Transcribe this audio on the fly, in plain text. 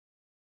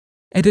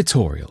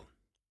Editorial.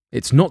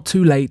 It's Not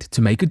Too Late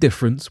to Make a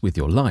Difference with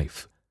Your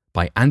Life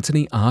by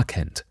Anthony R.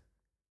 Kent.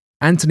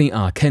 Anthony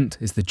R. Kent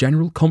is the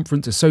General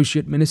Conference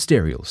Associate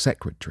Ministerial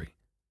Secretary.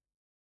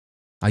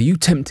 Are you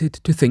tempted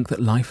to think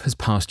that life has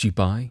passed you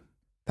by,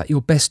 that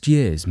your best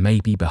years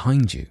may be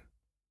behind you?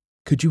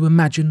 Could you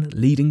imagine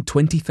leading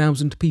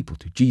 20,000 people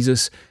to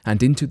Jesus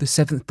and into the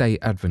Seventh-day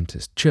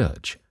Adventist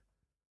Church?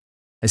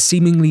 A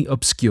seemingly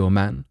obscure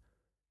man,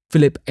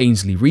 Philip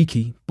Ainslie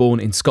Reekie,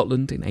 born in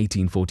Scotland in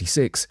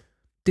 1846,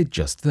 did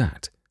just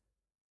that.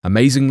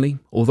 Amazingly,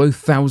 although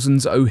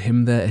thousands owe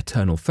him their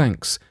eternal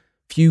thanks,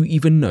 few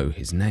even know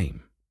his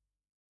name.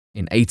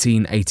 In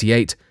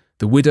 1888,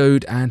 the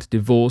widowed and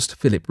divorced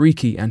Philip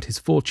Reekie and his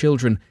 4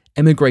 children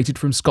emigrated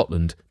from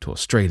Scotland to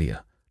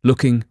Australia,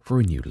 looking for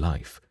a new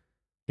life.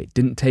 It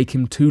didn't take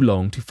him too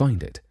long to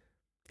find it.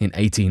 In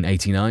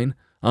 1889,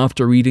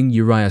 after reading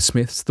Uriah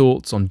Smith's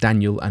thoughts on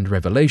Daniel and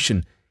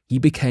Revelation, he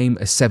became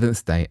a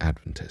Seventh-day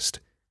Adventist.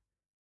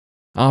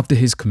 After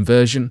his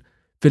conversion,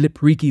 Philip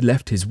Reekie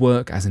left his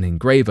work as an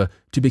engraver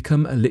to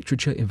become a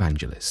literature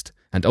evangelist,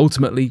 and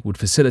ultimately would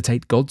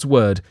facilitate God's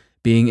word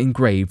being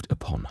engraved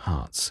upon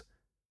hearts.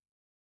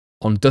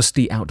 On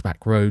dusty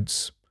outback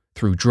roads,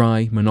 through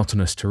dry,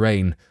 monotonous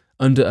terrain,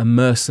 under a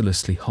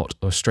mercilessly hot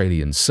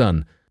Australian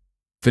sun,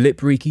 Philip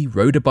Reekie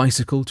rode a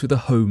bicycle to the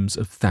homes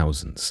of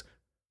thousands.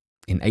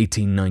 In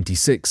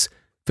 1896,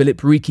 Philip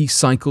Reekie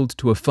cycled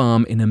to a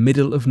farm in a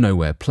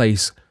middle-of-nowhere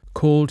place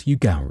called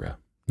Ugowra,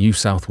 New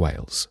South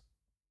Wales.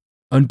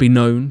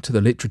 Unbeknown to the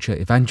literature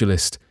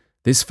evangelist,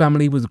 this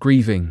family was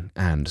grieving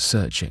and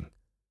searching.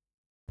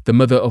 The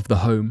mother of the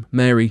home,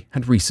 Mary,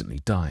 had recently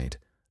died,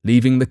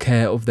 leaving the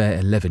care of their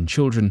 11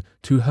 children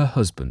to her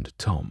husband,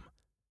 Tom.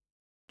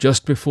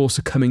 Just before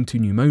succumbing to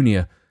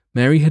pneumonia,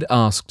 Mary had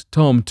asked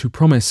Tom to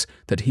promise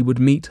that he would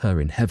meet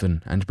her in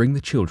heaven and bring the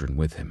children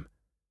with him.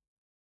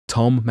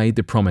 Tom made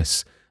the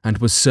promise and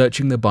was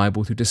searching the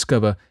Bible to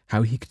discover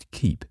how he could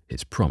keep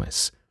his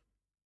promise.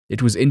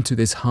 It was into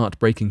this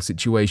heartbreaking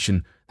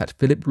situation that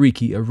Philip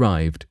Reekie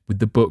arrived with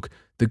the book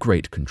The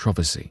Great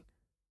Controversy.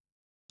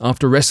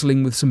 After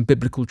wrestling with some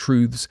biblical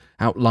truths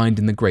outlined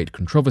in The Great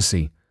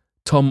Controversy,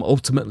 Tom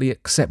ultimately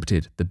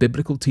accepted the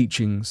biblical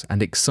teachings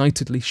and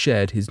excitedly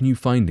shared his new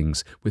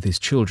findings with his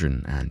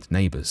children and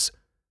neighbours.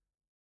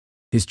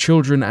 His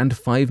children and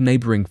 5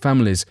 neighbouring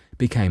families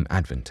became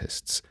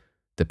Adventists: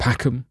 the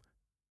Packham,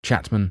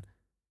 Chapman,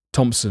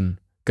 Thompson,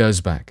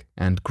 Gersbach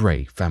and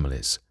Gray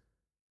families.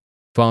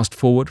 Fast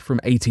forward from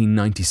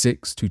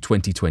 1896 to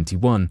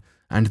 2021,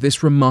 and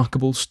this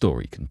remarkable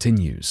story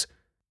continues.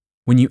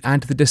 When you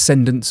add the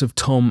descendants of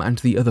Tom and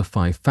the other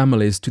 5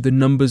 families to the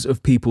numbers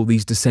of people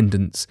these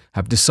descendants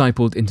have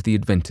discipled into the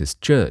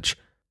Adventist Church,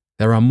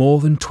 there are more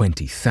than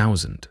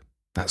 20,000.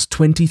 That's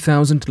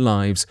 20,000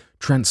 lives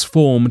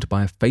transformed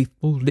by a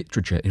faithful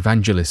literature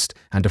evangelist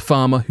and a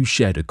farmer who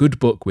shared a good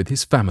book with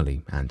his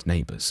family and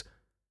neighbours.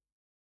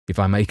 If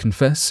I may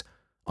confess,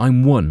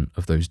 I'm one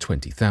of those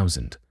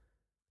 20,000.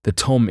 The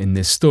Tom in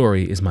this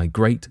story is my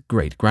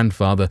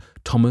great-great-grandfather,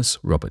 Thomas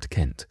Robert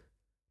Kent.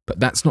 But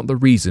that's not the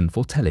reason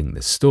for telling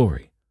this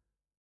story.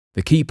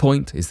 The key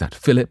point is that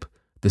Philip,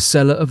 the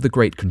seller of The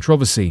Great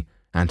Controversy,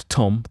 and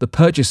Tom, the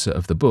purchaser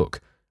of the book,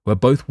 were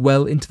both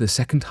well into the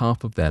second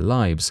half of their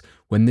lives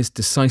when this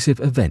decisive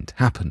event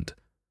happened.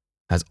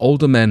 As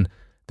older men,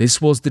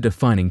 this was the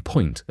defining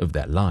point of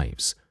their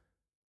lives.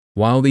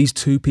 While these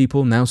 2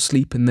 people now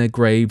sleep in their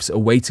graves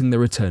awaiting the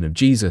return of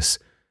Jesus,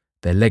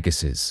 their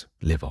legacies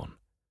live on.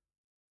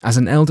 As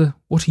an elder,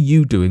 what are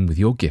you doing with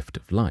your gift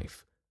of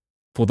life?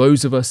 For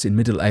those of us in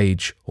middle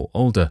age or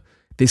older,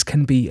 this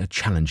can be a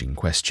challenging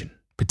question,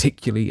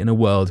 particularly in a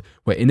world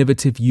where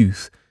innovative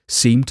youth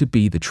seem to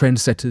be the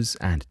trendsetters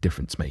and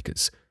difference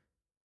makers.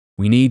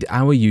 We need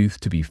our youth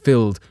to be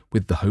filled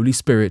with the Holy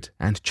Spirit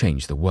and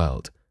change the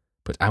world,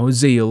 but our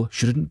zeal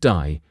shouldn't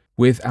die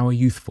with our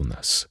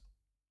youthfulness.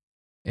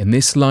 In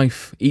this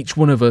life, each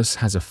one of us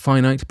has a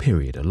finite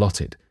period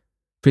allotted.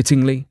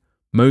 Fittingly,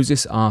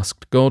 Moses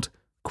asked God,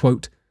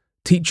 quote,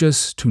 "Teach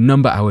us to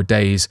number our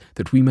days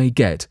that we may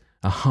get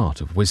a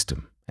heart of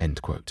wisdom,"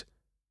 end quote.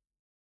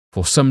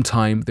 For some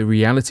time, the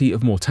reality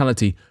of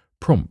mortality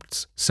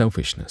prompts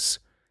selfishness,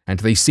 and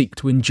they seek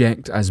to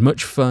inject as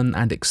much fun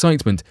and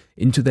excitement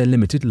into their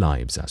limited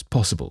lives as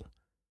possible.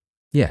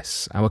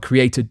 Yes, our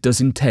Creator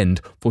does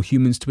intend for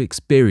humans to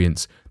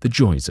experience the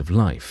joys of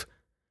life,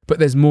 but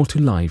there's more to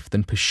life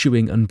than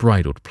pursuing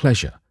unbridled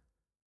pleasure.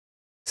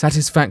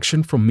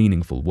 Satisfaction from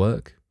meaningful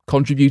work,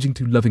 contributing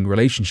to loving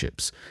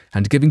relationships,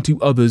 and giving to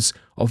others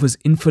offers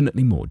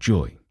infinitely more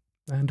joy,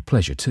 and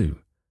pleasure too.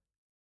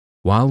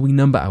 While we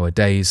number our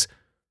days,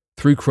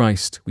 through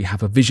Christ we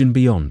have a vision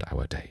beyond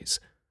our days,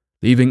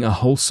 leaving a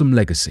wholesome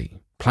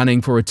legacy,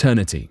 planning for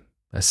eternity,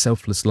 a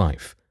selfless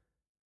life.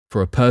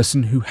 For a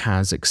person who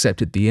has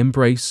accepted the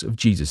embrace of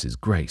Jesus'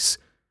 grace,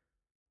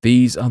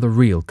 these are the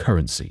real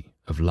currency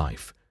of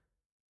life.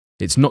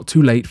 It's not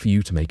too late for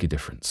you to make a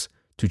difference,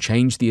 to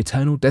change the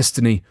eternal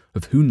destiny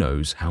of who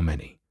knows how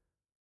many.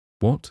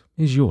 What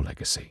is your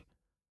legacy?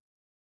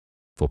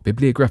 For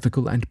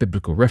bibliographical and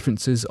biblical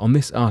references on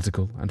this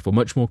article and for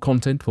much more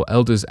content for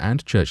elders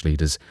and church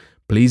leaders,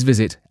 please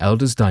visit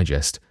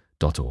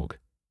eldersdigest.org.